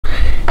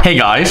Hey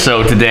guys,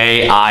 so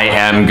today I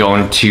am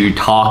going to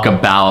talk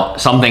about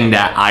something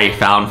that I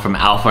found from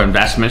Alpha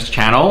Investments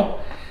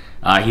channel.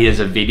 He has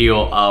a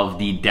video of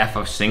the death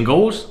of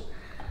singles.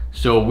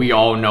 So we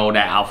all know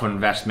that Alpha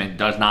Investment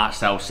does not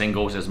sell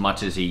singles as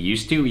much as he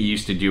used to. He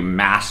used to do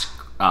mass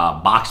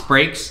box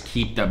breaks,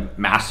 keep the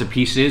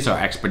masterpieces or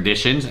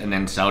expeditions, and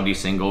then sell these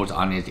singles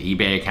on his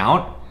eBay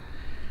account.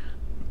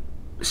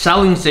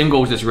 Selling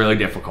singles is really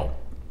difficult.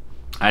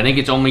 I think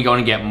it's only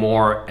going to get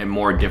more and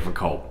more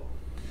difficult.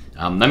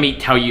 Let me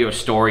tell you a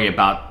story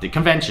about the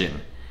convention.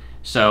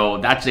 So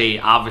that's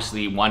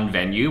obviously one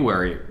venue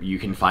where you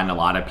can find a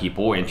lot of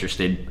people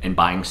interested in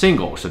buying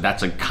singles. So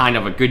that's a kind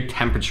of a good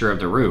temperature of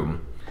the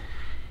room.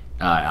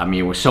 I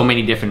mean, with so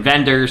many different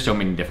vendors, so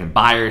many different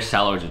buyers,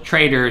 sellers, and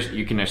traders,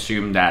 you can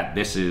assume that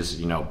this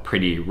is,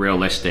 pretty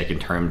realistic in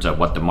terms of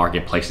what the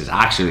marketplace is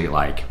actually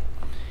like.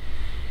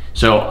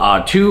 So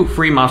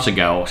 2-3 months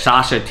ago,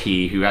 Sasha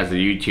T, who has the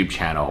YouTube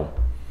channel,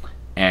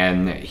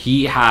 and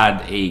he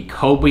had a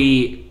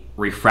Kobe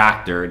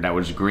refractor that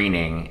was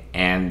greening,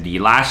 and the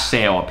last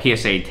sale, a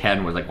PSA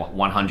 10, was like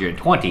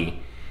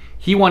 120.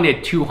 He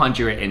wanted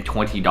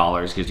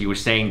 $220 because he was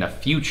saying the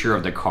future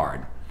of the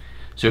card.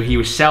 So he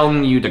was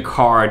selling you the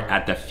card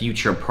at the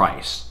future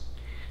price.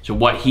 So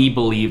what he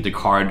believed the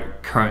card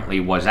currently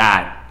was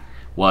at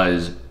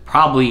was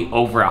probably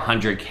over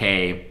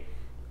 100K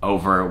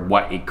over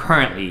what it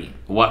currently,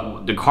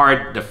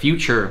 the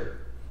future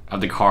of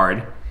the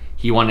card.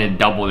 He wanted to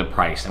double the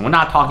price. And we're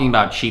not talking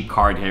about cheap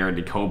card here.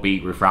 The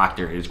Kobe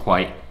refractor is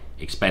quite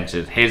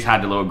expensive. His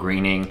had a little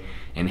greening,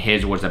 and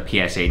his was a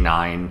PSA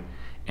 9.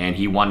 And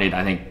he wanted,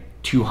 I think,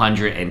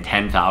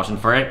 $210,000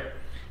 for it,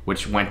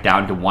 which went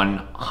down to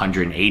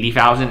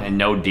 $180,000, and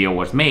no deal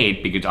was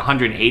made because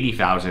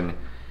 $180,000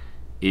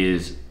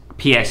 is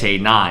PSA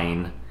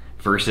 9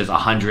 versus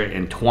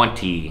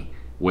 $120,000,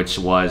 which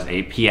was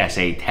a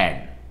PSA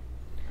 10.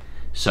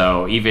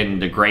 So even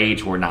the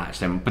grades were not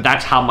similar, but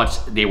that's how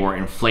much they were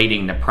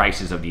inflating the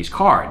prices of these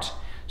cards.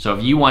 So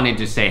if you wanted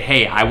to say,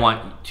 hey, I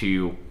want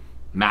to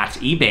match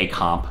eBay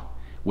comp,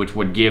 which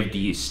would give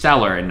the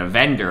seller and the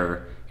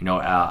vendor,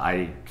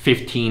 a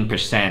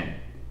 15%,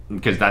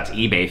 because that's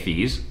eBay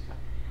fees,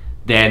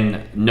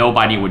 then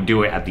nobody would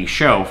do it at the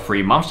show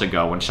 3 months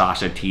ago when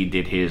Sasha T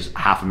did his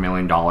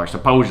 $500,000,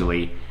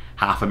 supposedly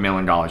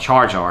 $500,000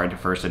 Charizard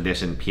first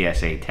edition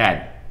PSA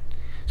 10.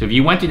 So if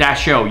you went to that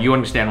show, you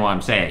understand what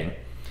I'm saying.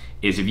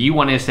 Is if you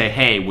wanted to say,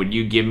 hey, would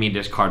you give me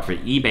this card for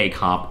eBay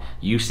comp?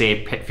 You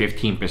save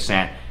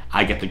 15%,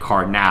 I get the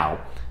card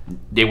now.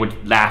 They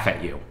would laugh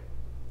at you.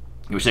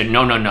 You would say,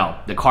 no,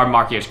 the card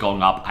market is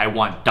going up. I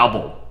want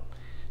double.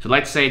 So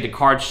let's say the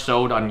card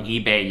sold on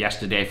eBay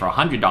yesterday for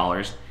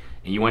 $100,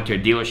 and you went to a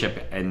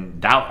dealership,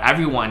 and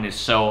everyone is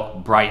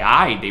so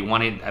bright-eyed, they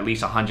wanted at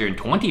least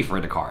 $120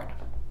 for the card.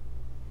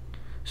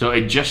 So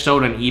it just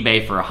sold on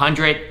eBay for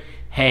 $100.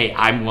 Hey,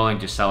 I'm willing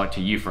to sell it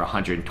to you for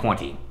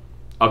 $120.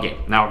 Okay,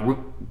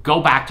 now go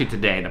back to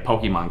today, the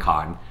Pokemon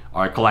Con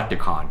or Collector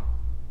Con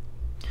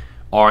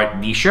or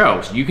these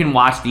shows. You can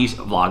watch these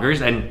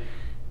vloggers, and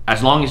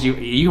as long as you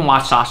can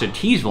watch Sasha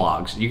T's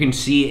vlogs, you can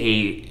see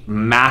a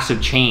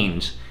massive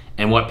change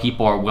in what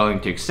people are willing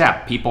to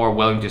accept. People are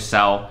willing to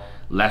sell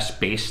less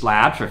base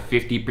slabs for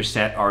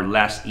 50% or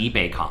less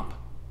eBay comp.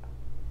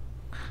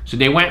 So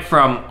they went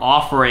from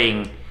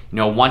offering,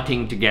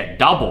 wanting to get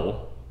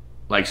double,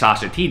 like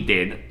Sasha T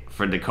did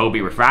for the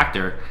Kobe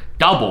refractor,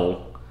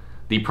 double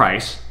the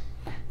price,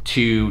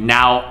 to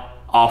now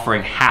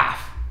offering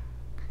half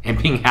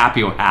and being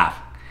happy with half.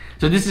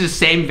 So this is the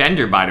same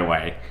vendor, by the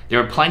way. There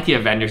are plenty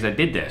of vendors that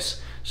did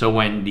this. So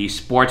when the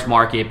sports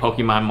market,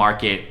 Pokemon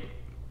market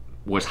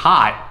was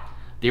hot,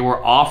 they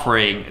were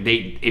offering,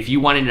 if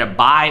you wanted to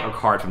buy a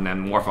card from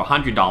them worth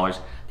 $100,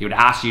 they would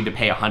ask you to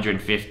pay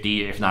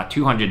 $150, if not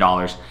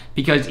 $200,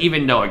 because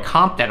even though it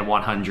comped at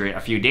 $100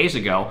 a few days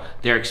ago,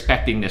 they're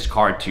expecting this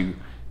card to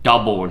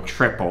double and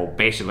triple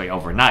basically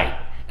overnight.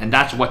 And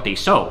that's what they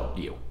sold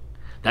you.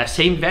 That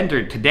same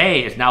vendor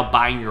today is now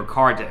buying your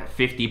cards at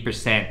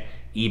 50%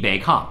 eBay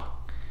comp,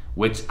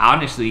 which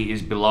honestly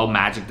is below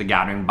Magic the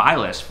Gathering buy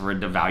list for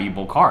the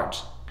valuable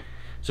cards.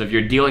 So if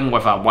you're dealing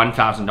with a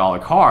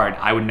 $1,000 card,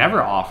 I would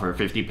never offer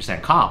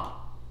 50% comp,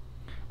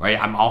 right?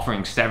 I'm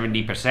offering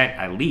 70%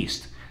 at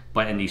least.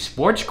 But in the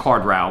sports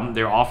card realm,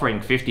 they're offering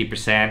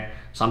 50%,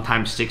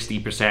 sometimes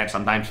 60%,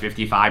 sometimes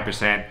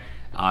 55%,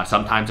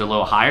 sometimes a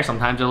little higher,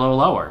 sometimes a little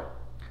lower,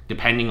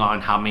 depending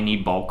on how many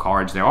bulk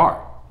cards there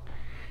are.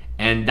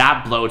 And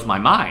that blows my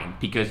mind,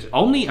 because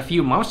only a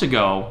few months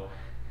ago,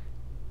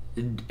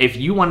 if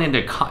you wanted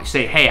to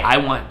say, hey, I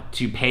want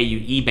to pay you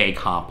eBay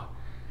comp,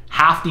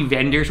 half the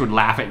vendors would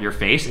laugh at your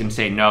face and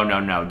say,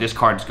 no, this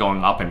card's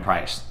going up in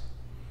price.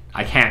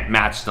 I can't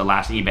match the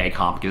last eBay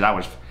comp because that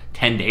was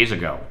 10 days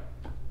ago.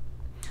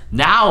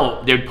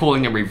 Now they're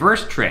pulling a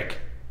reverse trick.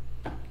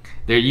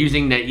 They're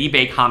using the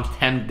eBay comps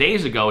 10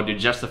 days ago to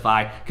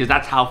justify, because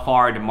that's how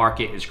far the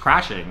market is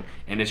crashing,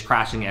 and it's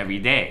crashing every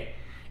day.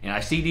 And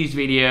I see these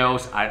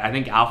videos. I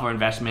think Alpha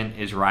Investment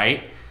is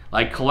right.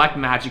 Like, collect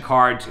magic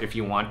cards if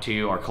you want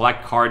to, or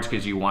collect cards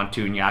because you want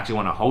to and you actually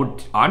want to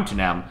hold on to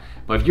them.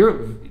 But if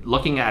you're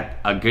looking at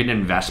a good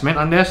investment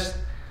on this,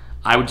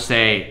 I would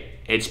say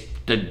it's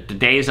the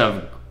days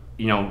of,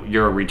 you know,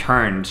 your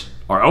returns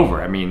are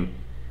over. I mean,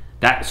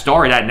 that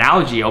story, that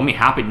analogy only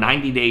happened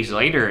 90 days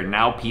later, and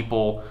now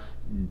people,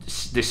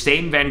 the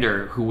same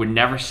vendor who would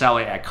never sell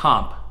it at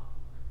comp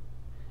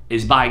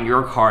is buying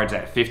your cards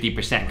at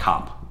 50%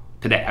 comp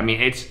today. I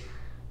mean, it's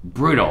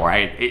brutal,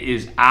 right? It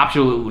is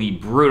absolutely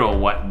brutal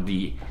what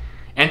the,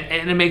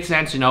 and it makes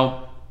sense, you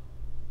know.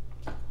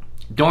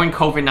 During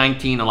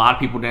COVID-19, a lot of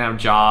people didn't have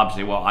jobs.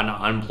 They were on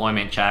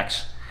unemployment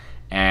checks,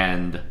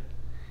 and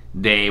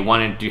they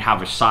wanted to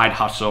have a side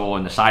hustle,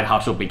 and the side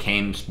hustle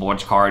became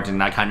sports cards, and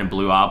that kind of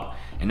blew up.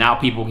 And now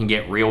people can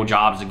get real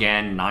jobs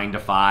again, 9 to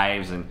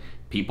 5s, and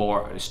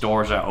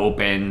stores are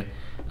open.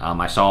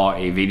 I saw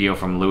a video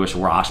from Louis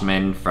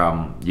Rossman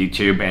from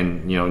YouTube,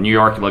 and you know, New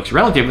York looks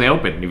relatively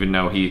open, even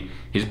though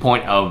his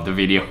point of the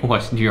video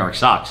was New York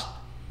sucks.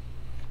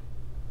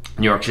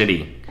 New York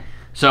City.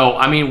 So,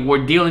 I mean,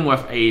 we're dealing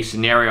with a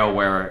scenario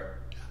where,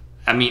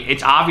 I mean,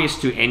 it's obvious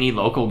to any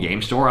local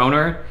game store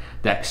owner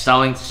that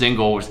selling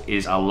singles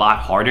is a lot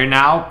harder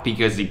now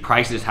because the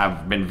prices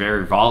have been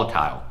very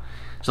volatile.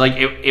 So, like,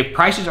 if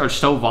prices are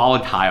so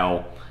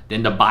volatile,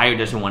 then the buyer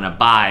doesn't want to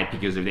buy,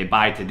 because if they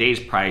buy today's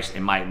price,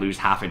 it might lose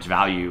half its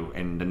value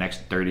in the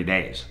next 30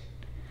 days.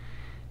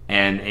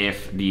 And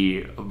if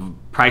the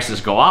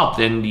prices go up,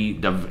 then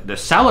the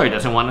seller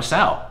doesn't want to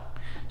sell.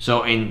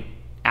 So in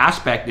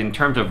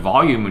terms of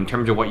volume, in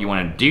terms of what you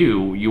want to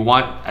do, you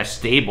want a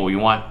stable,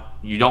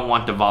 you don't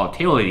want the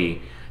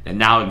volatility that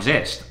now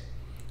exists.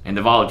 And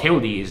the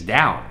volatility is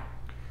down.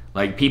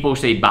 Like, people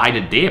say buy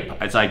the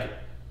dip. It's like,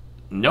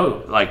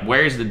 no, like,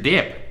 where's the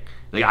dip?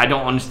 Like, I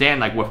don't understand,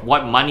 like, with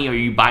what money are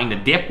you buying the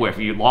dip with?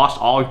 You lost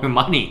all your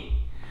money.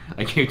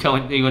 Like, you're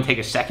gonna take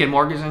a second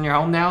mortgage on your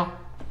home now?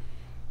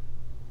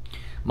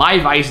 My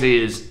advice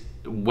is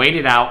wait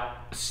it out,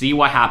 see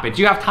what happens.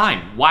 You have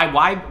time.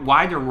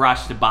 Why the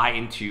rush to buy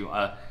into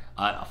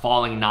a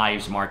falling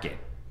knives market?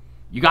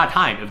 You got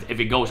time. If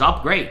it goes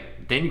up, great.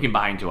 Then you can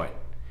buy into it.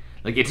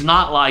 Like, it's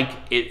not like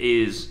it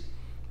is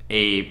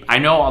I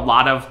know a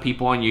lot of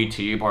people on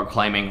YouTube are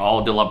claiming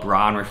all the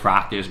LeBron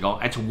refractors go.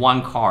 It's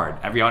one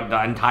card.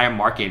 The entire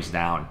market's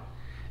down.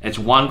 It's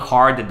one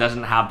card that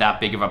doesn't have that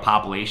big of a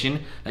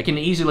population that can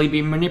easily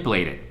be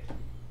manipulated.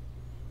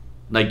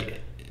 Like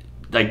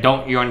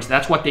don't you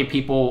understand? That's what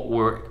people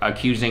were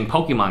accusing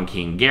Pokemon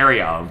King Gary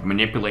of,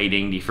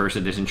 manipulating the first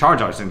edition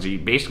Charizard, since he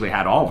basically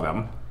had all of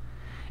them.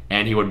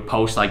 And he would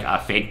post like a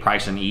fake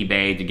price on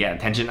eBay to get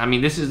attention. I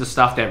mean, this is the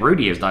stuff that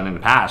Rudy has done in the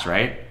past,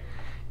 right?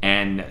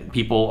 And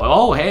people,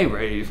 oh, hey,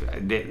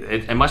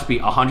 it must be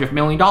 $100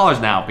 million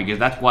now, because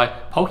that's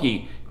what Poke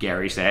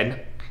Gary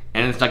said.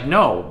 And it's like,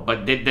 no,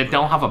 but they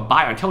don't have a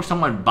buyer until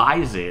someone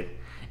buys it.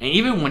 And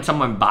even when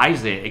someone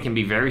buys it, it can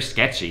be very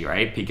sketchy,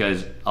 right?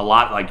 Because a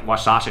lot, like what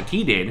Sasha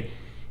T did,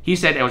 he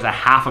said it was a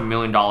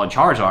 $500,000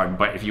 Charizard,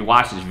 but if you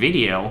watch this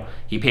video,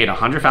 he paid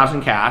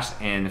 $100,000 cash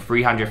and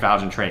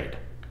 $300,000 trade.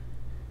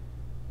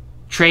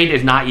 Trade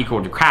is not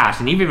equal to cash,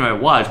 and even if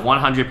it was,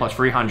 100 plus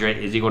 300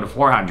 is equal to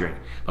 400.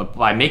 But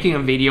by making a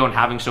video and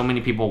having so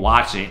many people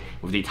watch it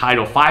with the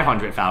title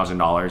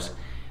 $500,000,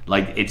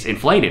 like, it's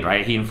inflated,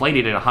 right? He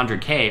inflated it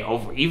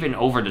 100K even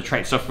over the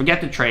trade. So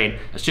forget the trade,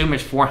 assume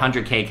it's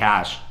 400K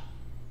cash.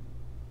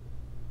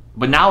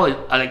 But now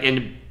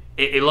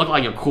it looked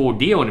like a cool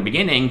deal in the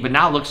beginning, but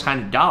now it looks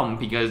kind of dumb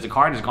because the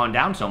card has gone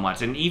down so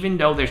much. And even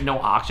though there's no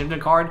auction to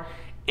the card,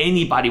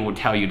 anybody will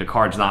tell you the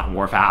card's not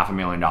worth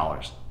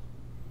 $500,000.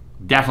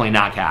 Definitely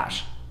not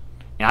cash.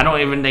 And I don't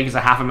even think it's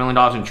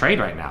 $500,000 in trade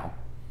right now.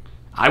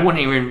 I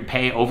wouldn't even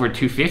pay over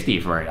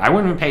 $250 for it. I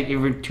wouldn't even pay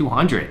even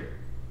 $200,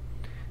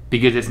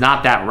 because it's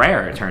not that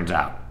rare, it turns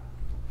out.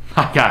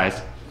 Hi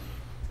guys.